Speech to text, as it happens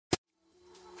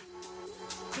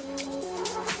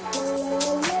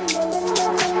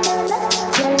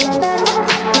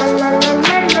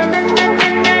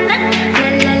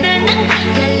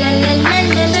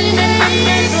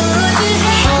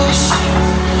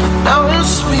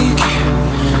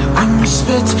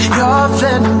your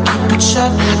venom, keep it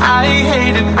shut. I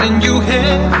hate it when you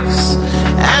hiss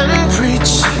and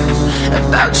preach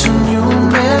about your new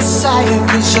messiah,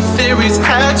 cause your theories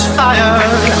catch fire.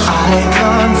 I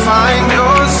can't find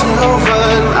your silver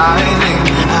lining.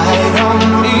 I don't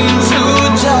mean to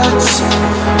judge,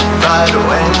 but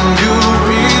when you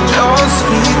read your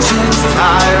speech, it's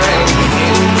tiring.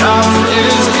 Enough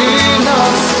is